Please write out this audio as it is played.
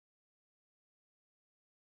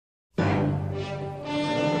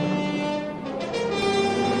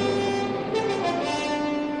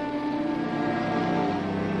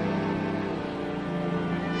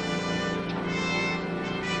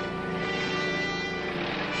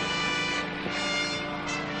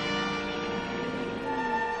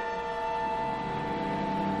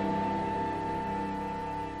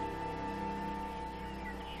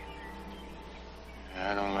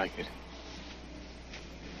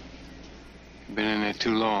Been in there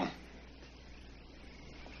too long.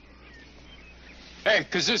 Hey,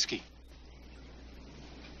 Kazuski.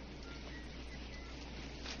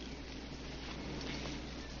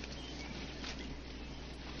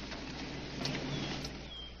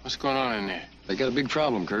 What's going on in there? They got a big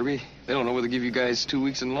problem, Kirby. They don't know whether to give you guys 2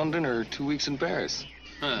 weeks in London or 2 weeks in Paris.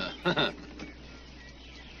 Huh.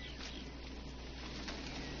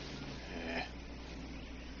 Yeah.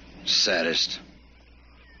 Saddest.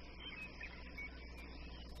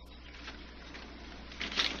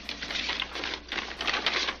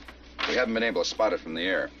 We haven't been able to spot it from the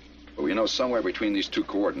air, but we know somewhere between these two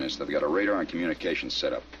coordinates they've got a radar and communications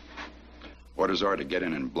set up. Orders are to get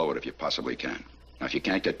in and blow it if you possibly can. Now, if you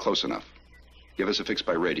can't get close enough, give us a fix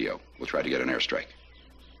by radio. We'll try to get an airstrike.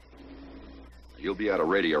 You'll be out of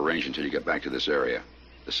radio range until you get back to this area.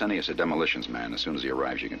 They're sending us a demolitions man. As soon as he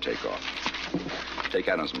arrives, you can take off. Take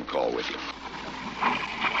Adams McCall with you.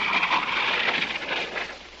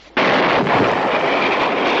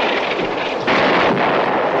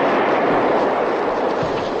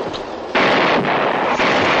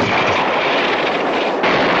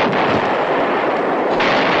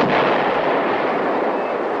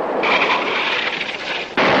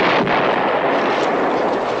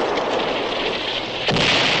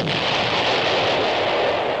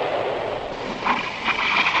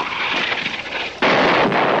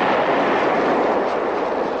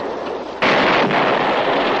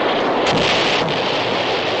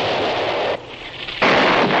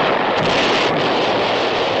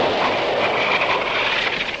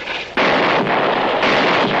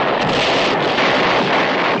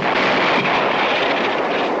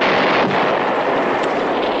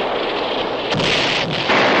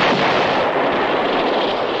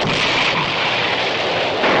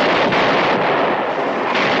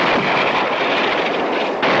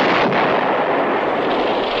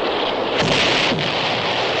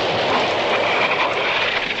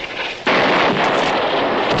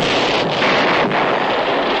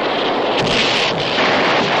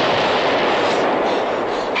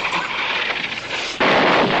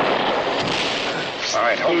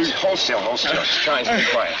 Hold still. Just try and stay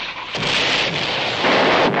quiet.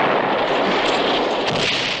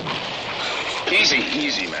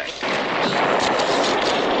 Easy, man.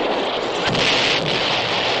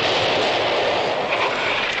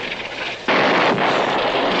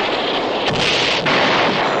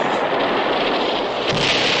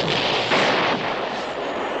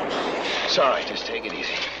 It's all right, just take it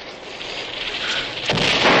easy.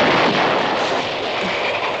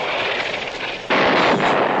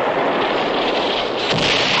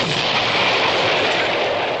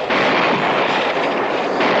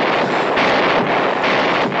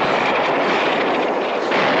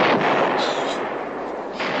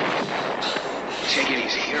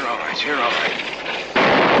 You're all right.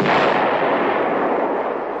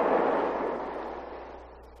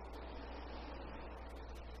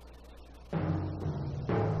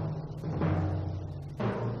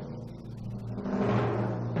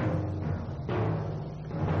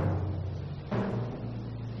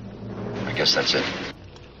 I guess that's it.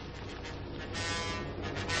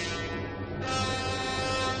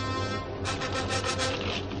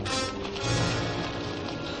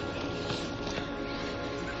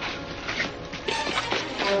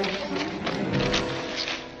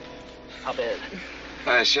 How bad?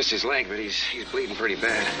 It's just his leg, but he's bleeding pretty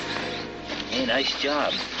bad. Hey, nice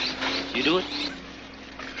job. You do it?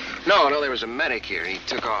 No, there was a medic here. He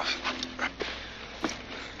took off.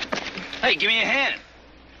 Hey, give me a hand.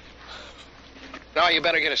 No, you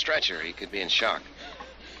better get a stretcher. He could be in shock.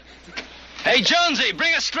 Hey, Jonesy,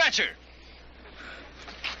 bring a stretcher.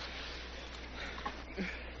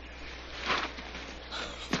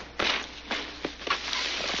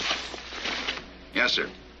 Yes, sir.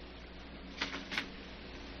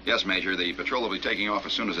 Yes, Major. The patrol will be taking off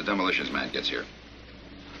as soon as the demolitions man gets here.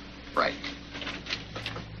 Right.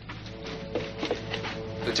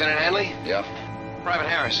 Lieutenant Hanley? Yeah? Private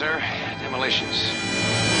Harris, sir. Demolitions.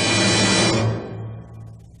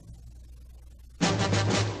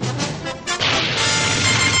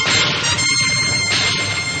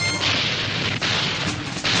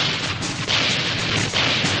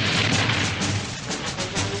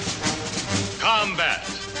 Combat.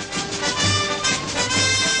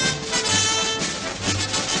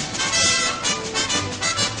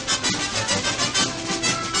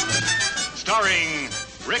 Starring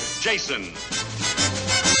Rick Jason.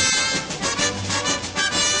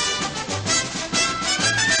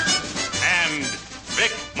 And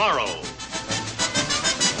Vic Morrow.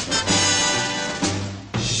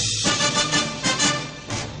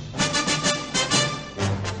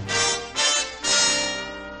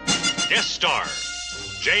 Guest star,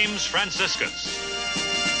 James Franciscus.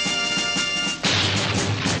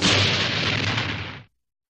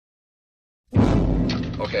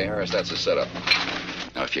 Okay, Harris, that's the setup.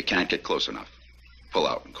 Now, if you can't get close enough, pull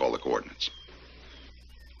out and call the coordinates.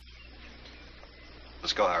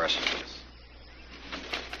 Let's go, Harris.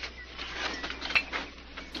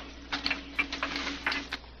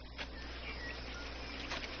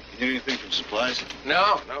 You need anything from supplies?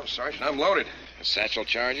 No, Sergeant, I'm loaded. Satchel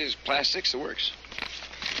charges, plastics, the works.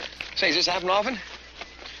 Say, does this happen often?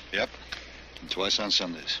 Yep. And twice on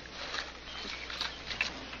Sundays.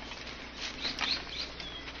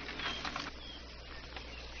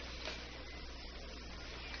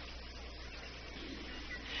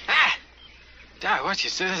 Doc, what you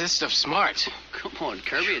said? This stuff's smart. Come on,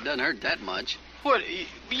 Kirby. It doesn't hurt that much. What?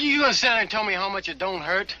 You gonna sit there and tell me how much it don't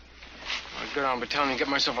hurt? I'll go down to town and get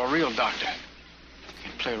myself a real doctor.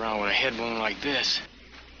 Can't play around with a head wound like this.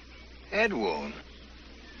 Head wound.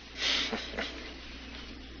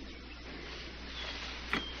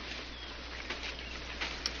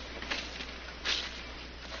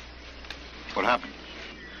 What happened?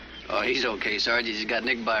 Oh, he's okay, Sergeant. He's got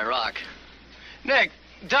nicked by a rock. Nick,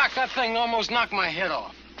 Doc, that thing almost knocked my head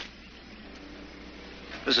off.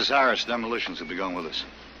 This is Harris. Demolitions will be going with us.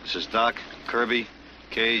 This is Doc, Kirby,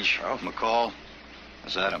 Cage, McCall.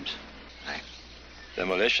 That's Adams.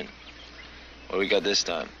 Demolition? What do we got this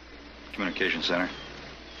time? Communication center.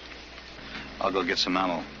 I'll go get some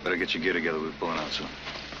ammo. Better get your gear together. We're pulling out soon.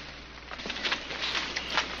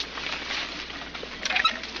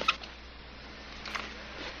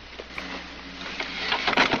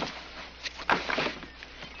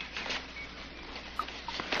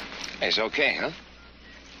 It's okay,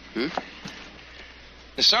 huh?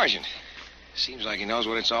 The sergeant. Seems like he knows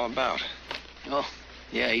what it's all about. Oh,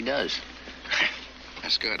 yeah, he does.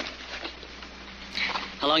 That's good.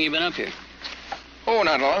 How long you been up here? Oh,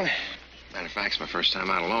 not long. Matter of fact, it's my first time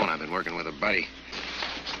out alone. I've been working with a buddy.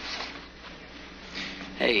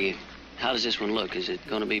 Hey, how does this one look? Is it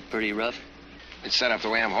going to be pretty rough? It's set up the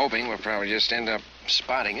way I'm hoping. We'll probably just end up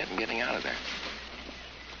spotting it and getting out of there.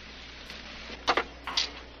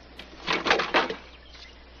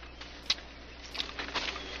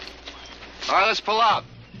 All right, let's pull out.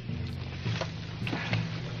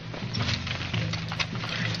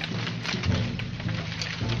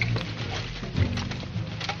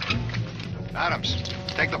 Adams,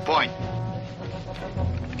 take the point.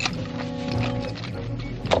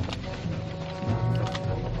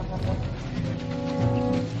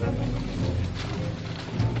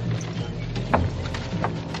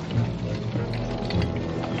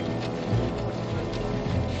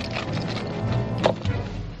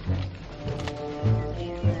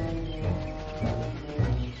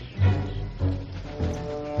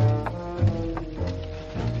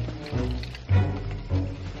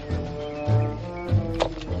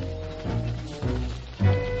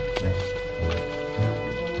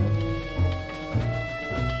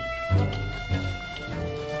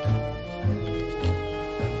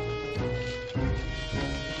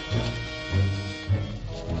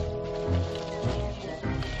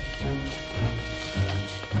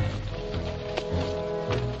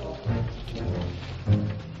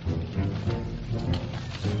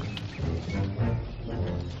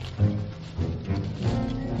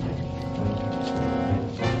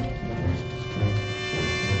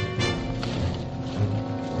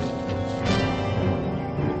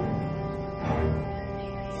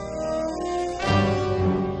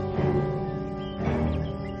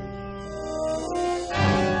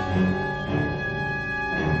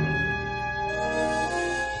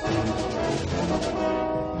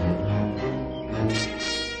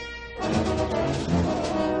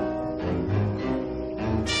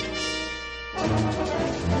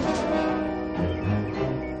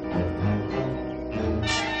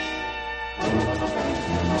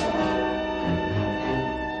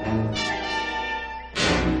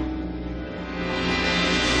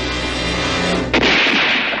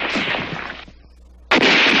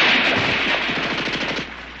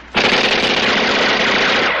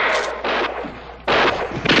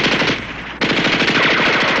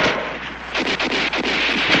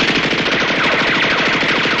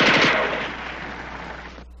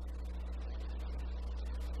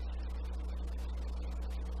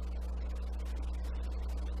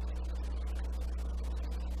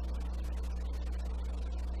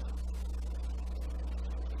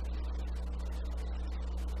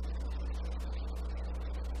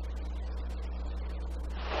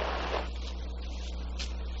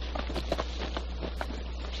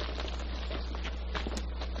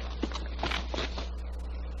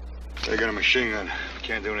 They got a machine gun.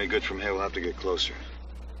 Can't do any good from here. We'll have to get closer.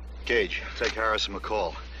 Cage, take Harris and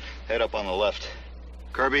McCall. Head up on the left.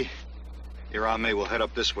 Kirby, you're on me. We'll head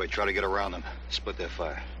up this way. Try to get around them. Split their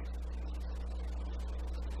fire.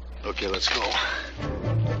 Okay, let's go.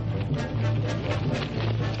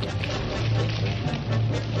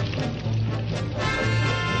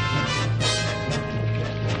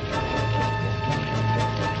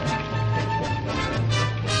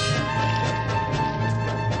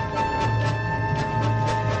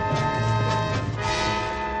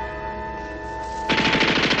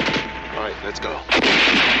 All right, let's go.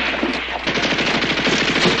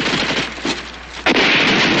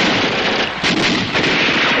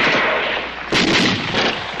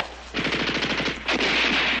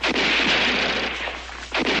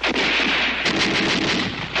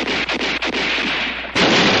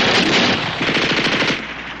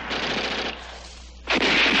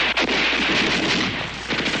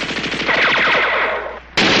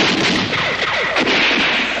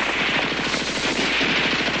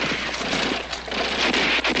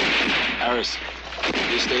 Harris,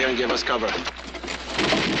 you stay here and give us cover.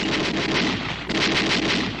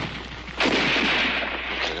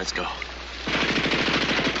 Okay, let's go.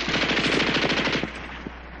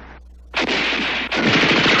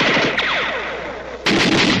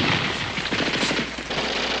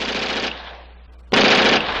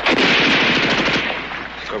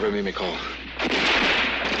 Cover me, McCall.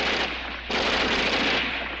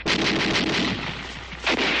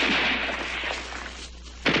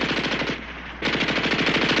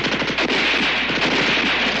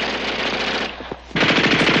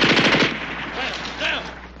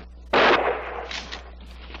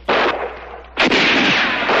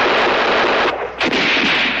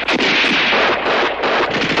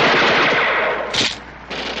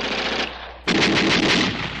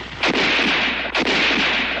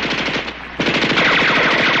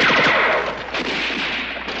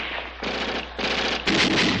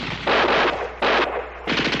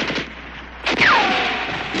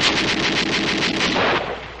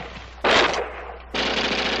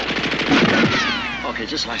 Okay,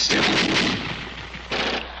 just lie still.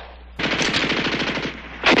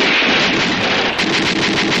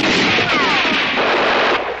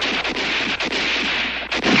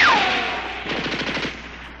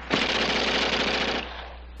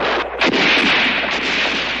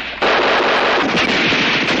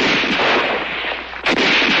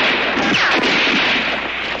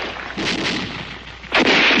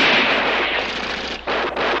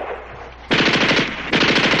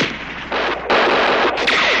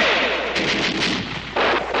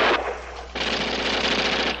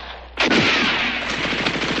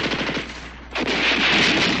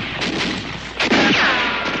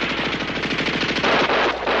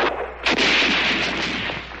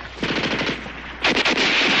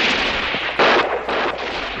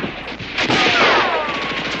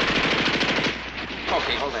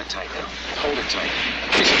 Okay, hold that tight now. Hold it tight.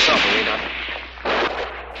 Brace yourself, Marina.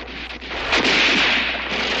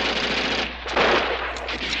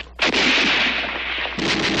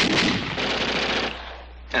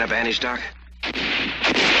 And a bandage, Doc?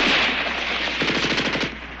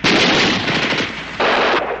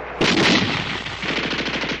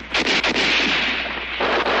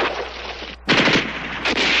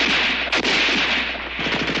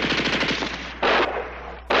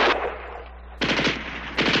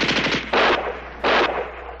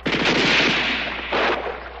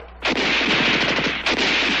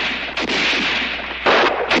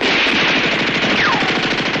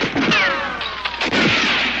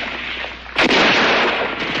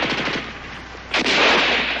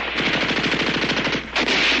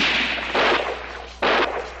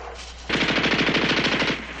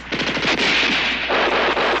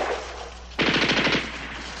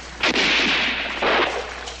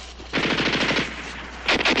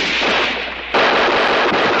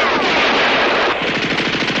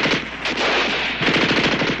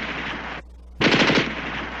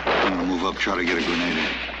 Try to get a grenade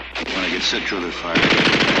in. When I get set, through their fire.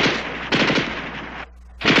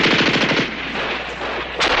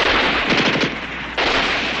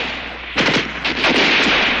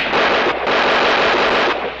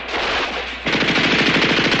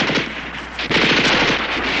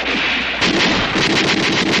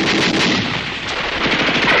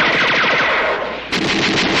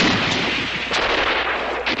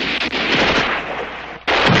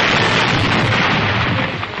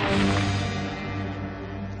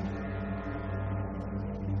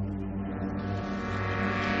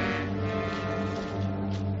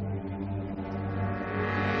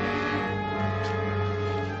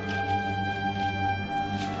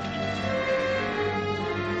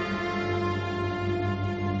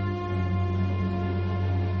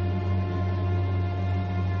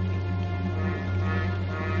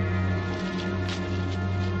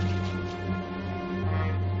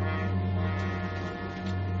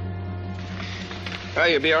 Oh,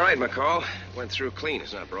 you'll be all right, McCall. Went through clean.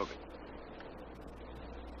 It's not broken.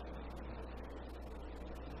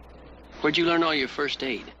 Where'd you learn all your first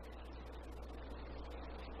aid?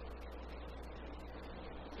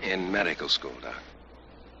 In medical school, Doc.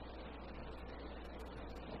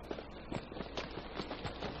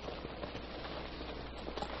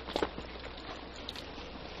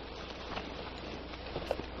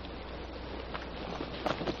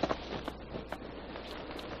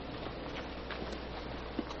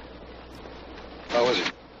 How was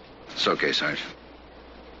it? It's okay, Sarge.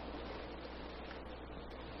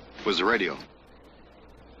 Where's the radio?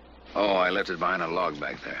 Oh, I left it behind a log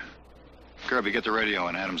back there. Kirby, get the radio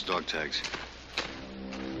and Adam's dog tags.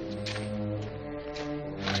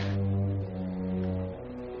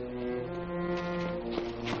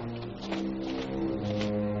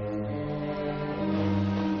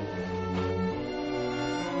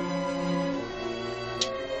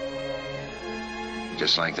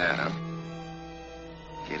 Just like that, huh?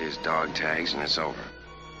 Get his dog tags and it's over.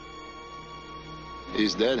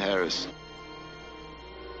 He's dead, Harris.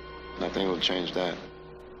 Nothing will change that.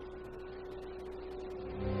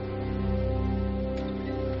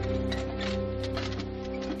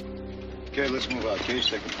 Okay, let's move out. Cage,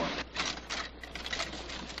 take a point.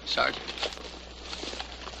 Sergeant.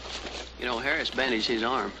 You know, Harris bandaged his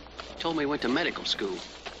arm. Told me he went to medical school.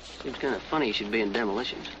 Seems kind of funny he should be in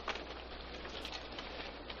demolitions.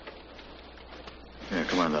 Yeah,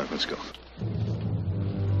 come on, Doc, let's go.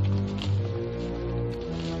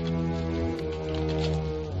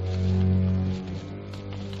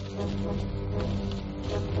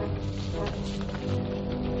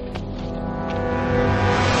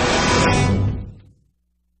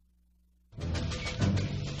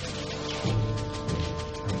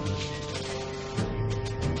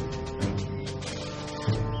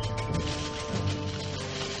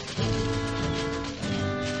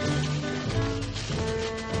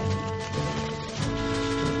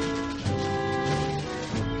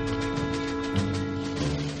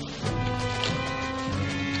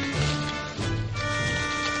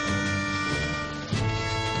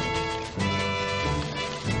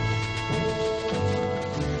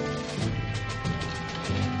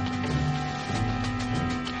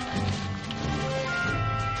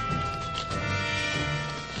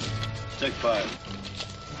 Take 5.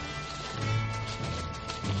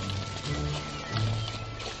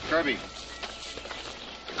 Kirby,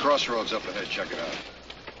 the crossroads up ahead. Check it out.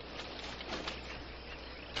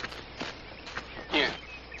 Here.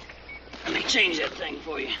 Let me change that thing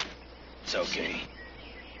for you. It's okay.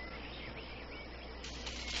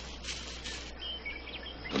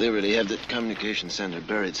 Well, they really have that communication center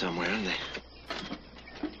buried somewhere, haven't they?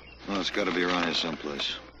 Well, it's got to be around here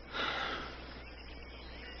someplace.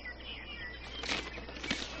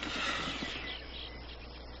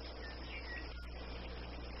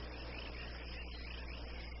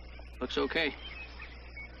 Looks okay.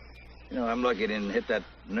 You know, I'm lucky it didn't hit that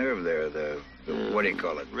nerve there, the what do you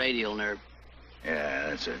call it? Radial nerve. Yeah,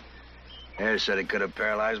 that's it. Harris said it could have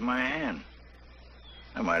paralyzed my hand.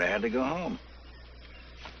 I might have had to go home.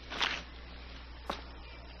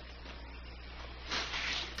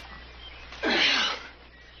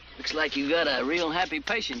 Looks like you got a real happy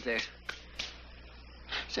patient there.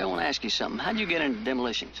 Say, I want to ask you something. How'd you get into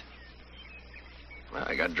demolitions? Well,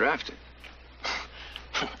 I got drafted.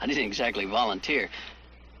 I didn't exactly volunteer.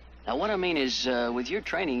 Now, what I mean is, with your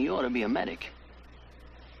training, you ought to be a medic.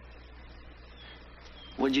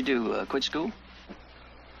 What'd you do, quit school?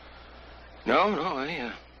 No,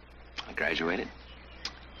 I graduated.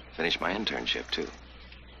 Finished my internship, too.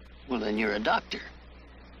 Well, then you're a doctor.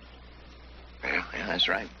 Yeah, that's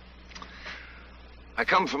right. I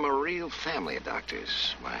come from a real family of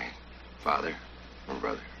doctors. My father and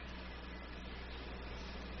brother.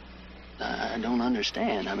 I don't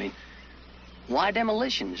understand. I mean, why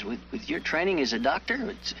demolitions? With your training as a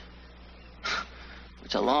doctor,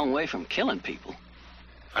 it's a long way from killing people.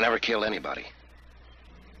 I never killed anybody.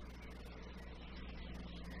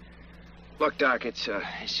 Look, Doc, it's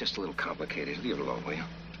just a little complicated. Leave it alone, will you?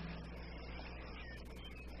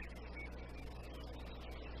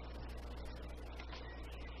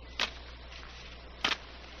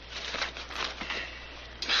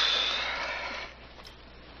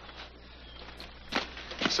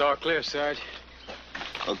 It's all clear, Sarge.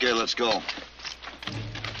 Okay, let's go.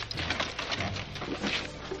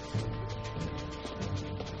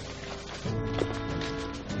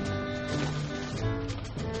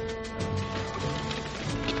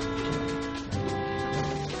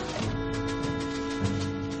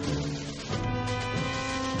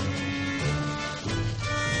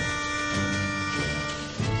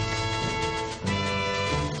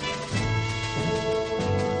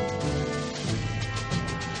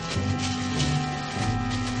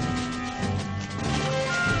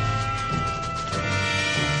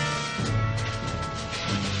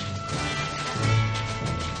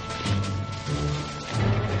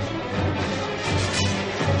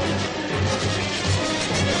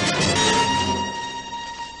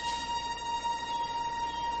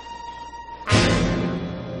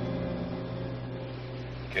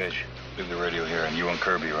 Gage, leave the radio here, and you and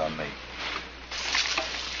Kirby are on me.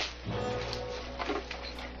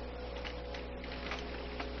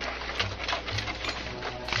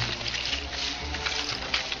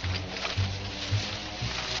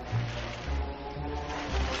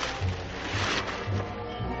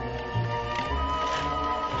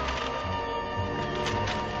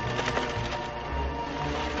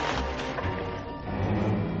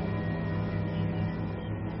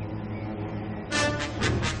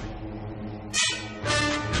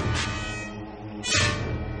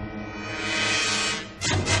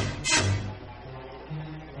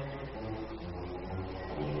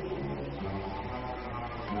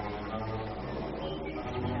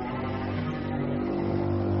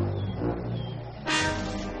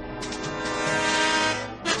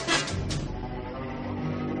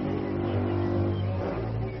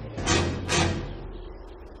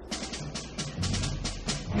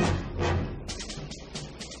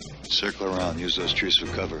 Circle around, use those trees for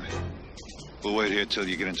cover. We'll wait here till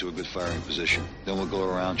you get into a good firing position. Then we'll go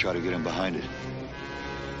around, try to get in behind it.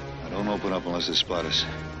 Now, don't open up unless they spot us.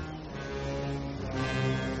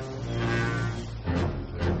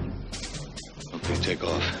 Okay, take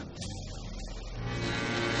off.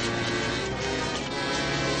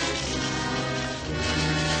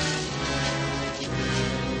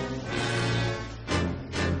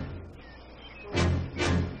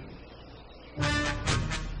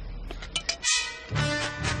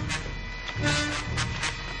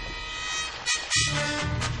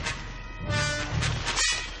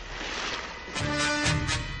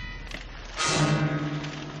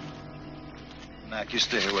 Mac, you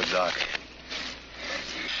stay here with Doc.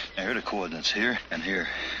 Now, here are the coordinates, here and here.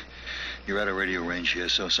 You're out of radio range here,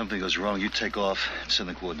 so if something goes wrong, you take off and send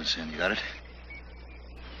the coordinates in. You got it?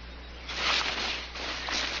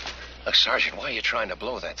 Look, Sergeant, why are you trying to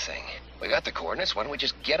blow that thing? We got the coordinates. Why don't we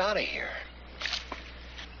just get out of here?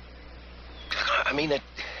 I mean, there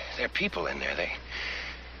are people in there.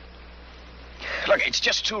 Look, it's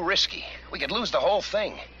just too risky. We could lose the whole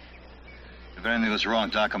thing. If anything goes wrong,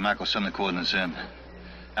 Doc and Mac will send the coordinates in.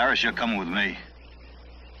 Harris, you're coming with me.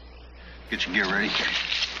 Get your gear ready.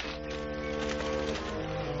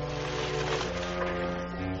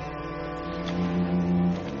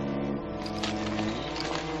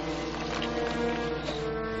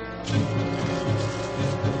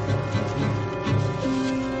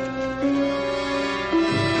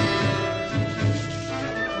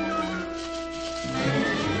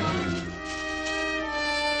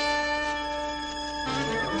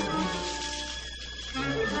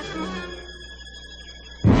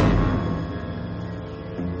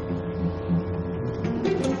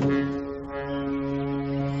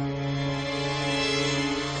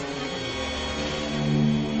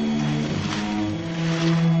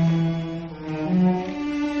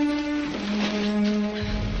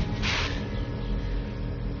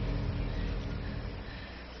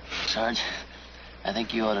 Sarge, I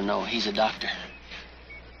think you ought to know he's a doctor.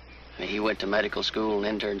 I mean, he went to medical school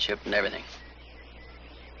and internship and everything.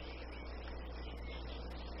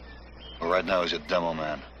 Well, right now he's a demo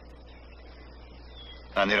man.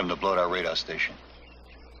 I need him to blow our radar station.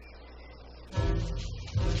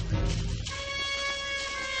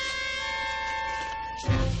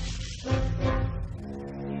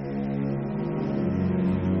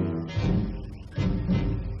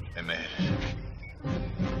 Hey, man.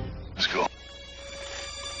 Let's go.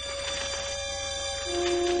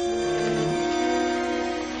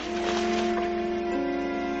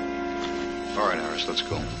 All right, Harris, let's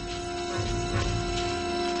go.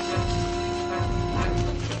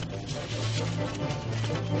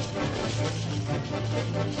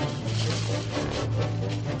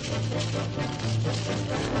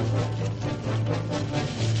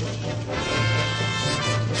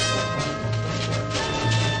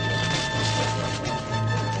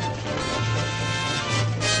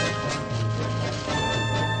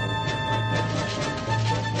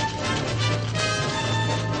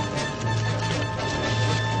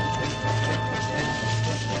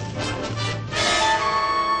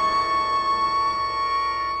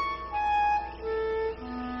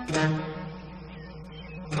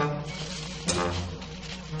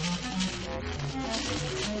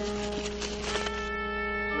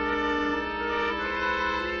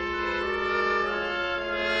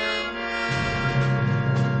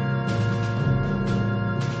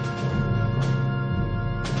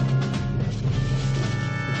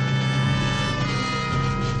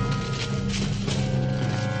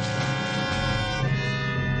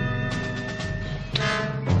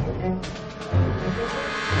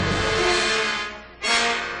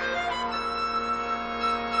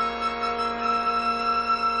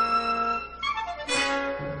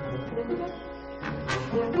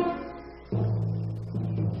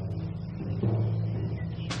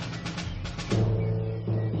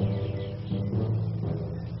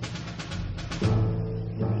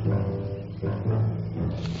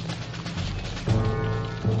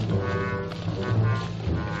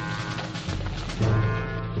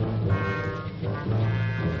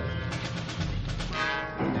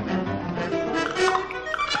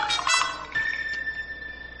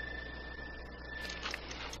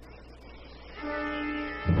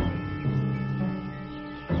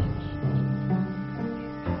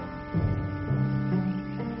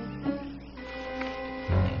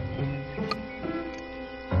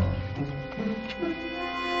 You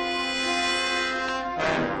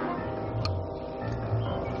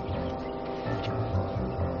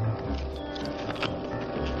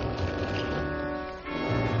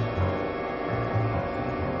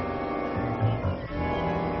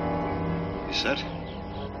set?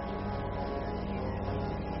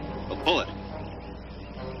 Well, pull it.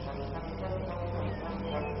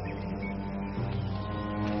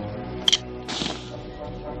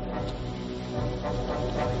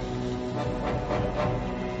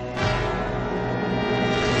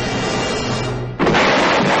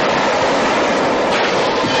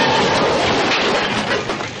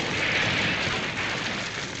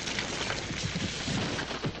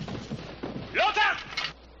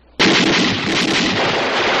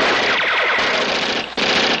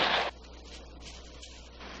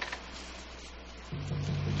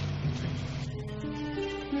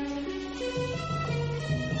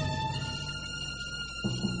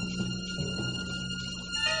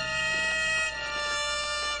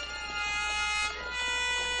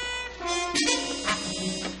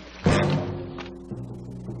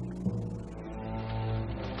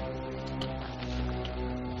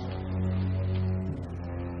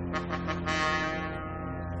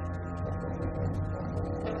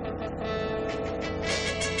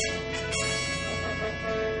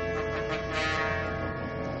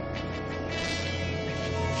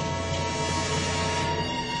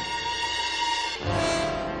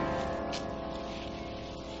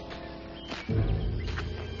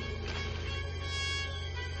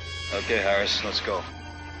 Okay, Harris, let's go.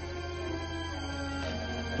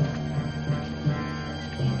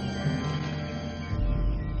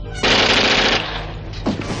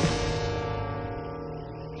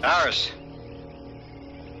 Harris.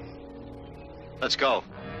 Let's go.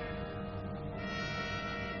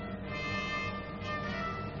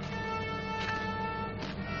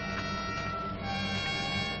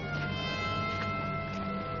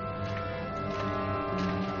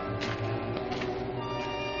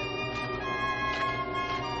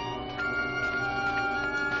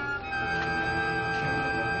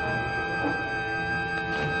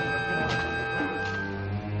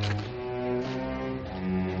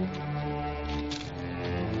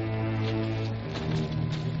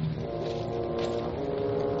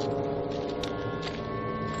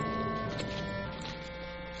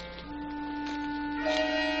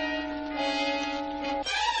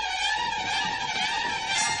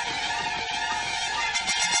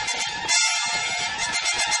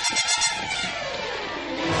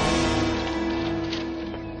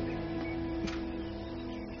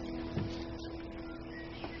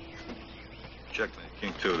 Checkmate,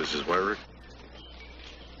 King 2, this is Wyrick.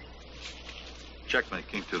 Checkmate,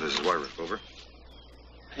 King 2, this is Wyrick, over.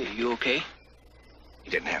 Hey, you okay? He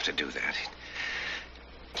didn't have to do that.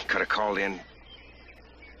 He could have called in.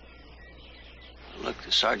 Look,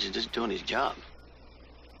 the sergeant is doing his job.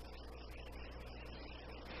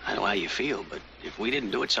 I know how you feel, but if we didn't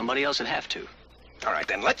do it, somebody else would have to. All right,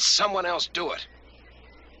 then let someone else do it.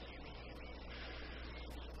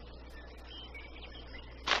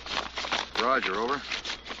 Roger, over.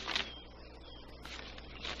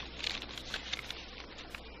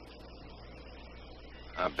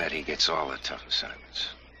 I bet he gets all the tough assignments.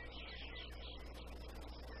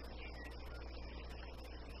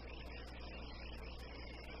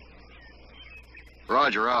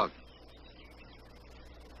 Roger, out.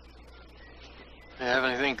 You have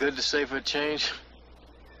anything good to say for a change?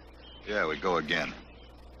 Yeah, we go again.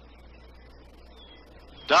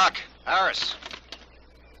 Doc, Harris.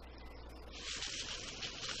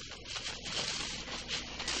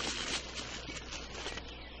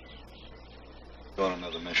 Go on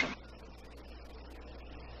another mission.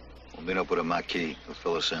 We'll meet up with a Maquis. He'll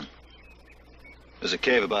fill us in. There's a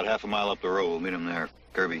cave about half a mile up the road. We'll meet him there.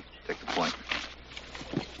 Kirby, take the point.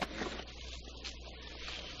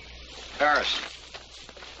 Harris.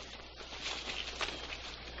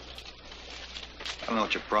 I don't know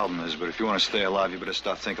what your problem is, but if you want to stay alive, you better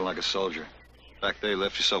start thinking like a soldier. Back there, you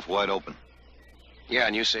left yourself wide open. Yeah,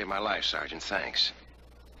 and you saved my life, Sergeant. Thanks.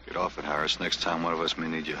 Get off it, Harris. Next time, one of us may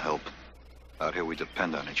need your help. Out here, we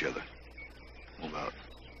depend on each other. Move out.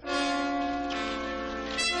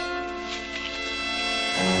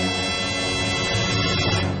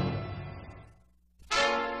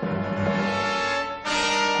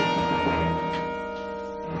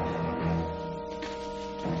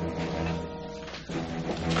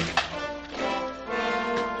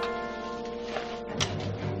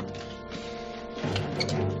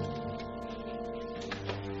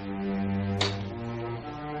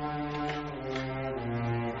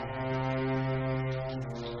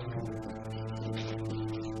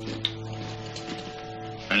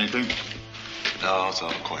 Anything? No, it's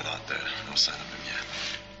all quiet out there. No sign of him yet.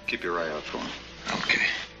 Keep your eye out for him. Okay.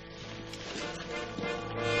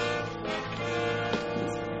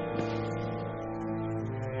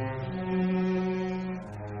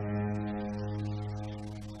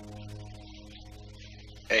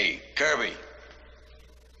 Hey, Kirby.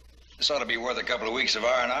 This ought to be worth a couple of weeks of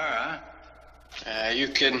R&R, huh? You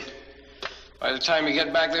kidding? By the time you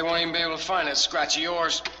get back, they won't even be able to find that scratch of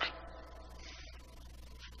yours.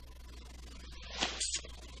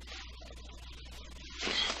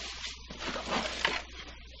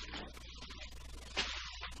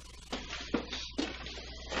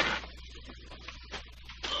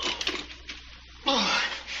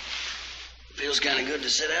 Feels kind of good to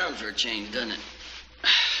sit down for a change, doesn't it?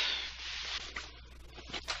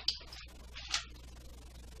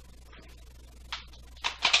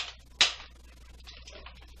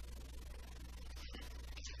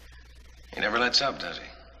 He never lets up, does he?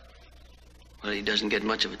 Well, he doesn't get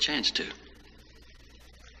much of a chance to.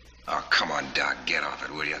 Oh, come on, Doc. Get off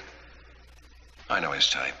it, will you? I know his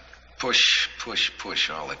type. Push, push, push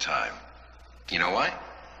all the time. You know why?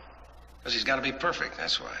 Because he's got to be perfect,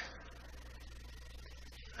 that's why.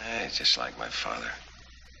 It's just like my father.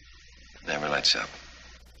 Never lets up.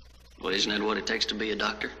 Well, isn't that what it takes to be a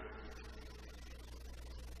doctor?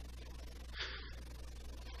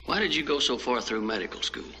 Why did you go so far through medical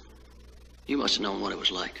school? You must have known what it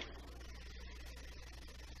was like.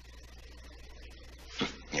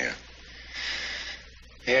 Yeah.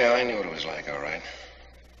 Yeah, I knew what it was like, all right.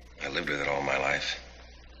 I lived with it all my life.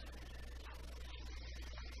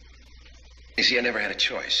 You see, I never had a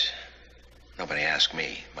choice. Nobody asked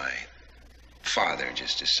me. My father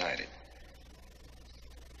just decided.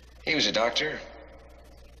 He was a doctor.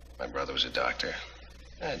 My brother was a doctor.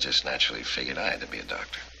 I just naturally figured I had to be a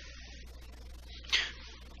doctor.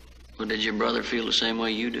 Well, did your brother feel the same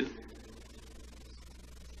way you do?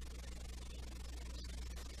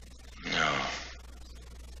 No.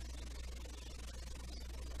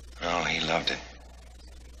 Oh, he loved it.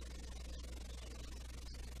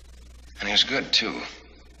 And he was good, too.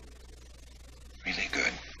 Really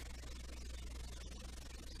good.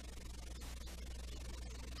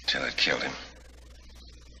 Till it killed him.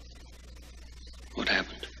 What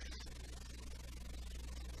happened?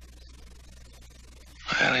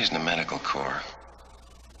 Well, he's in the medical corps.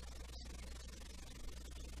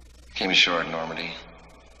 Came ashore at Normandy.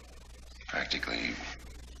 Practically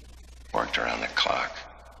worked around the clock.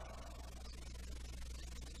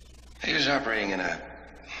 He was operating in a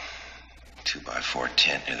 2x4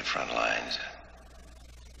 tent near the front lines.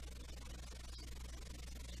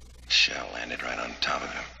 A shell landed right on top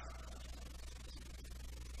of him.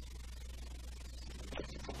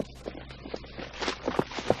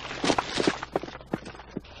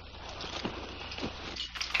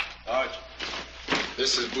 Sarge,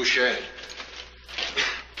 This is Boucher.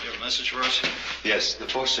 you have a message for us? Yes, the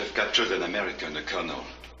force have captured an American, a colonel.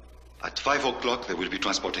 At 5 o'clock, they will be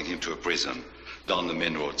transporting him to a prison down the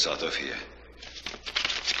main road south of here.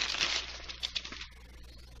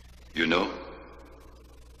 You know?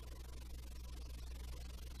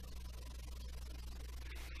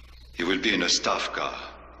 He will be in a staff car.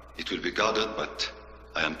 It will be guarded, but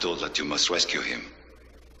I am told that you must rescue him.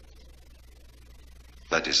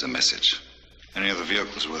 That is the message. Any other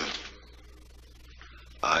vehicles with it?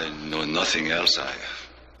 I know nothing else.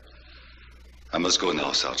 I must go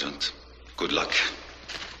now, Sergeant. Good luck.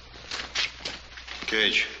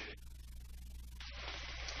 Cage.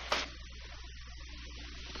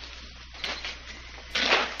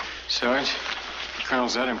 Sarge, if the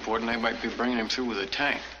colonel's that important, they might be bringing him through with a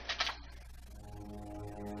tank.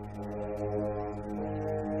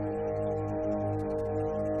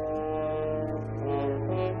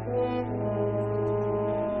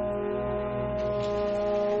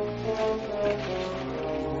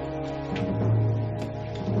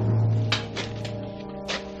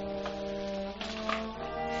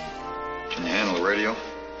 Can you handle the radio?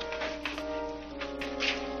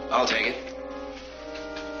 I'll take it.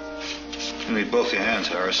 You need both your hands,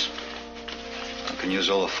 Harris. I can use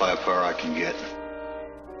all the firepower I can get.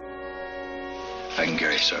 I can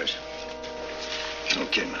carry it, Sarge.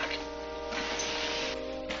 Okay, Mac.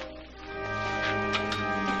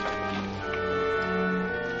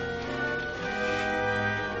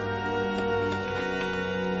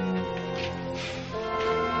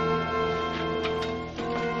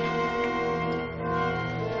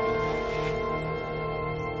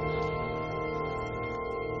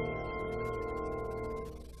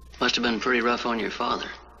 Must have been pretty rough on your father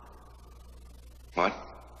What?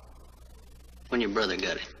 when your brother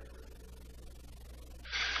got it.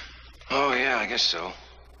 Oh, yeah, I guess so.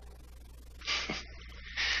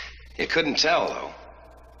 You couldn't tell, though.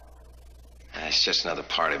 That's just another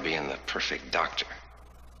part of being the perfect doctor.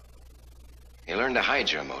 You learn to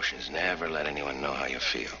hide your emotions, never let anyone know how you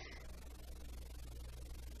feel.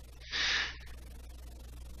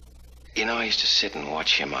 You know, I used to sit and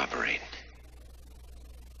watch him operate.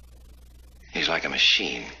 He's like a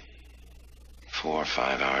machine. 4 or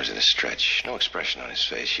 5 hours at a stretch. No expression on his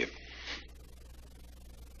face. You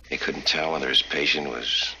couldn't tell whether his patient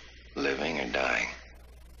was living or dying.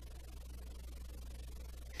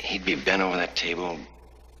 He'd be bent over that table,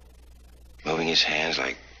 moving his hands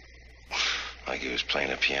like he was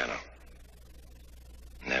playing a piano.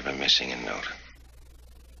 Never missing a note.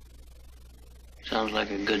 Sounds like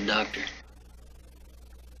a good doctor.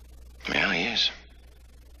 Yeah, he is.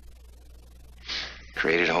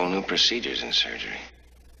 Created whole new procedures in surgery.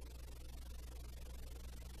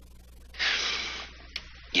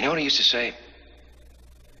 You know what he used to say?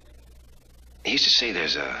 He used to say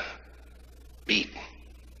there's a beat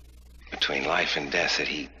between life and death that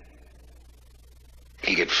he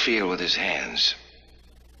could feel with his hands.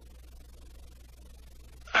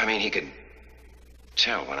 I mean, he could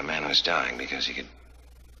tell when a man was dying because he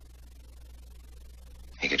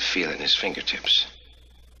could feel it in his fingertips.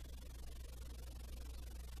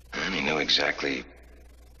 And he knew exactly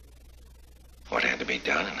what had to be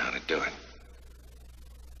done and how to do it.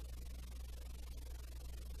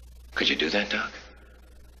 Could you do that, Doc?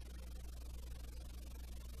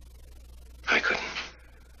 I couldn't.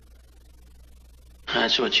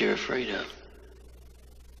 That's what you're afraid of.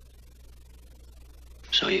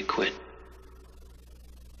 So you quit.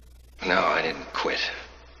 No, I didn't quit.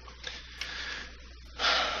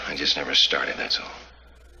 I just never started, that's all.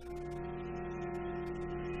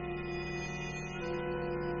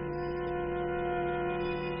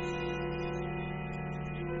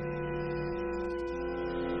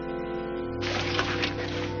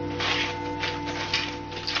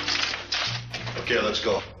 Okay, let's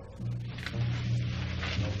go.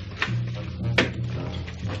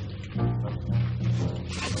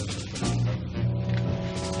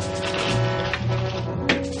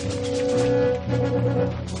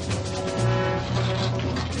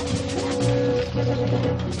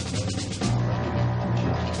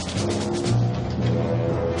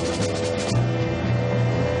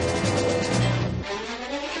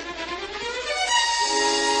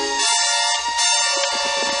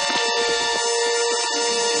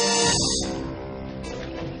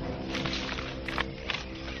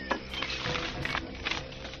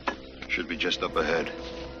 Should be just up ahead.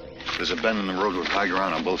 There's a bend in the road with high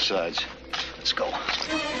ground on both sides. Let's go.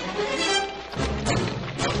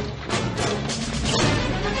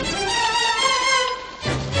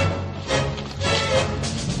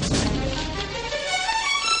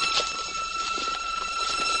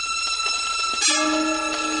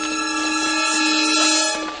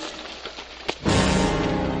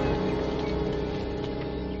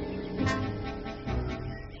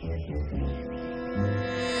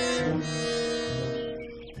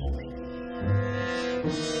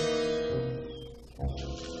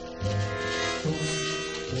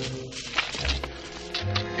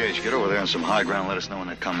 Gage, get over there on some high ground. Let us know when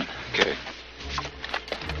they're coming. Okay.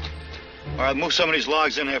 All right, move some of these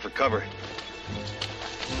logs in there for cover.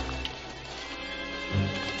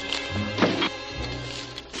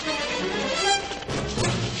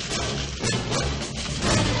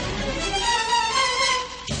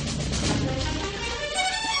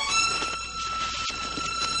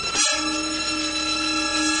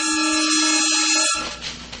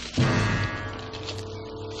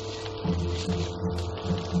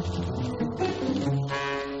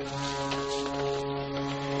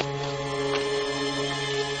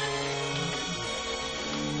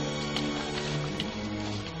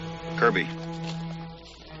 Kirby,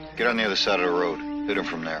 get on the other side of the road. Hit him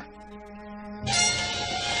from there.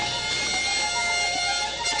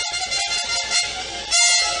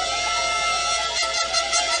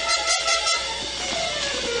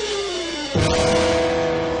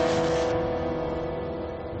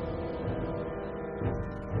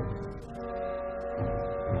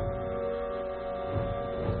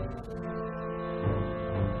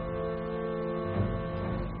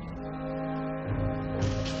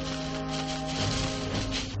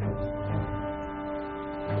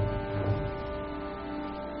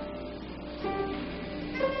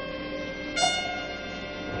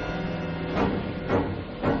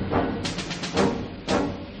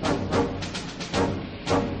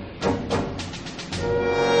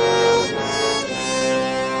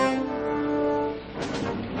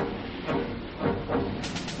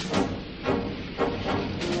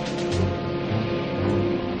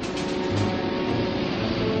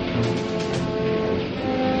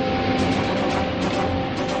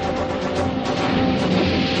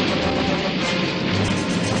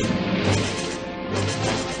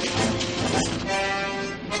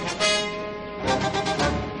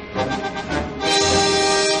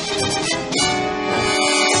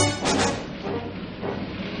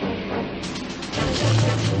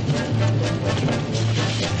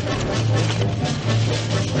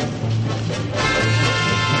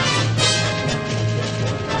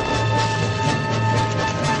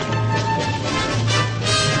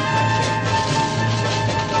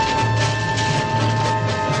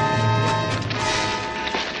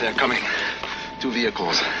 2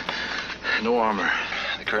 vehicles. No armor.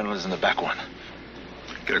 The colonel is in the back one.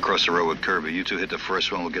 Get across the road with Kirby. You two hit the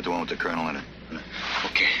first one. We'll get the one with the colonel in it.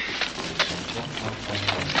 Okay.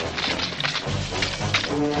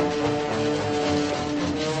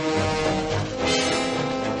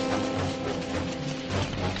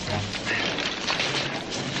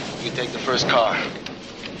 You take the first car.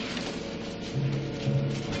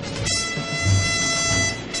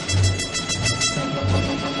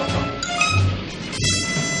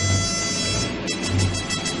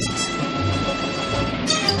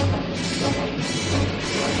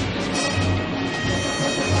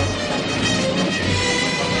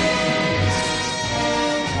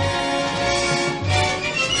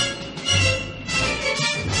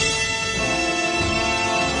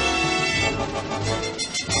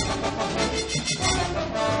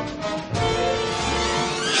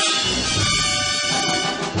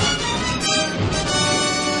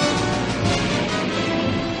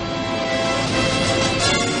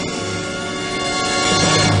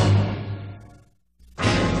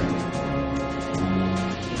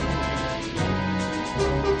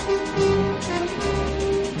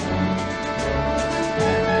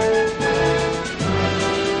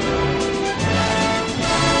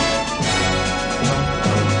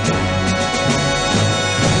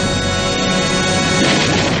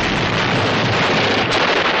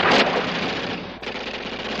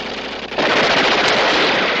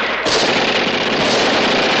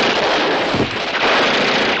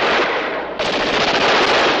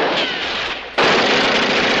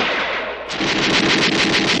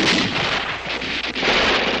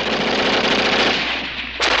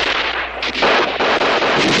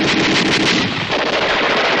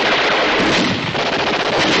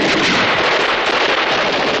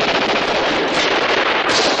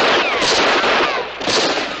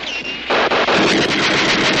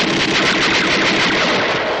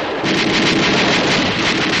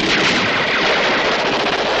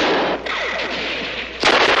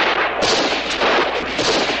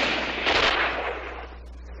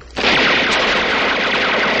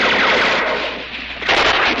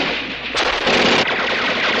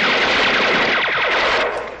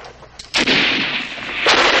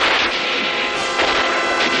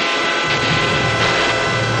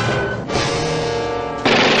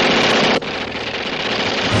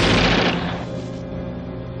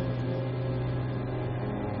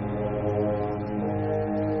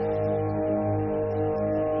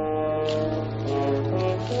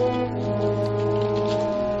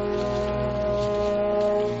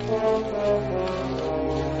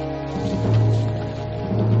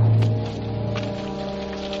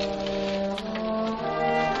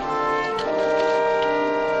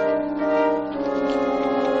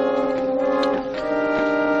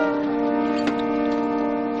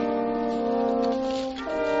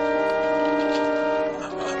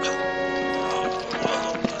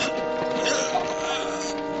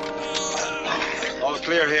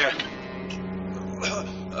 Clear here.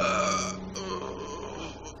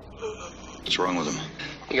 What's wrong with him?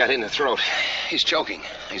 He got hit in the throat. He's choking.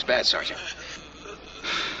 He's bad, Sergeant.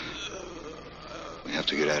 We have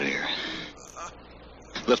to get out of here.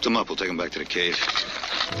 Lift him up. We'll take him back to the cave.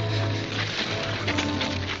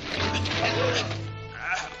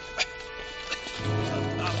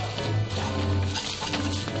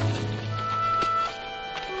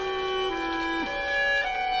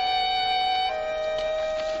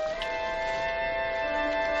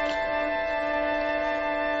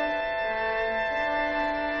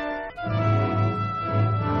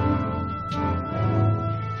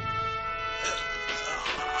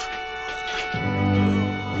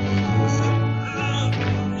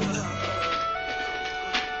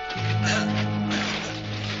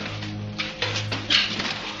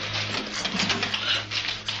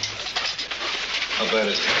 How bad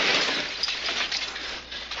is it?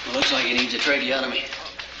 Well, looks like he needs a tracheotomy.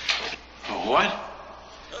 What?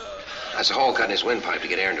 That's a hole cut in his windpipe to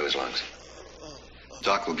get air into his lungs.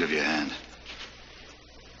 Doc will give you a hand.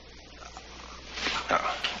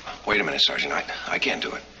 Wait a minute, Sergeant. I can't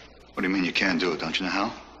do it. What do you mean you can't do it? Don't you know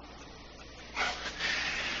how?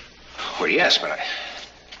 Well, yes, but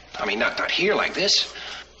I mean, not here like this.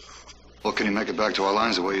 Well, can he make it back to our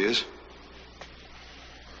lines the way he is?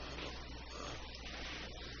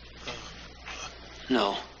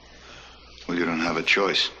 No. Well, you don't have a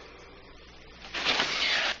choice.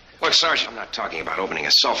 Look, Sergeant, I'm not talking about opening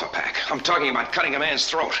a sulfur pack. I'm talking about cutting a man's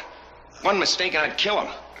throat. One mistake and I'd kill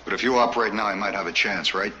him. But if you operate now, he might have a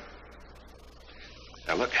chance, right?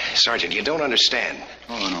 Now, look, Sergeant, you don't understand.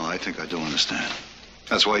 Oh, no, I think I do understand.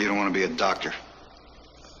 That's why you don't want to be a doctor.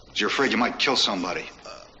 'Cause you're afraid you might kill somebody.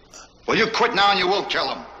 Well, you quit now and you will kill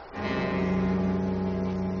him.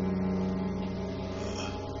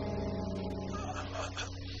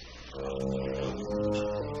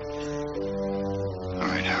 All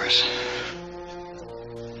right, Harris.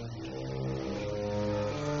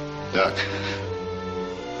 Doc,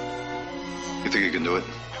 you think you can do it?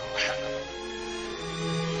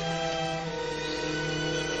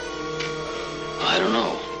 I don't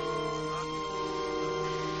know.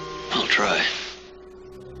 I'll try.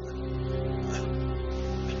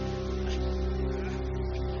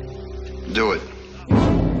 Do it.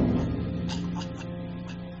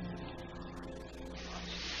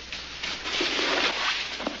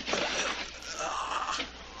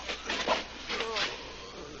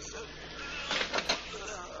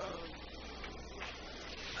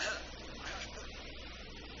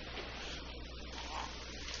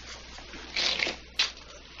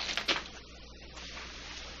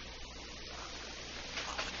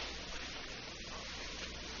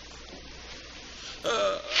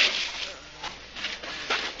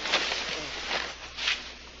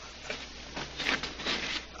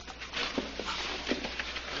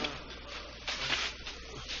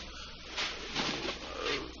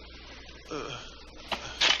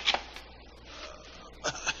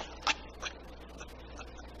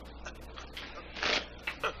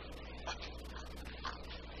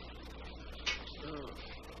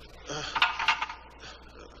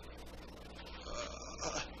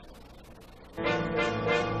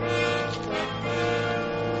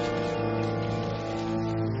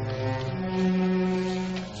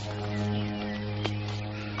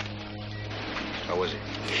 How was he?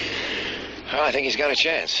 Oh, I think he's got a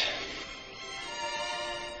chance.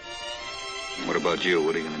 What about you?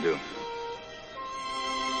 What are you going to do?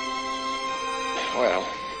 Well,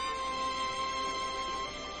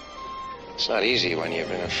 it's not easy when you've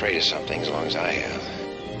been afraid of something as long as I have.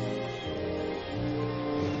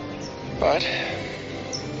 But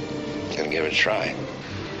I'm gonna give it a try.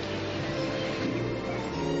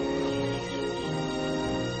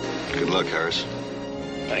 Good luck, Harris.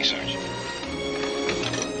 Thanks, Sergeant.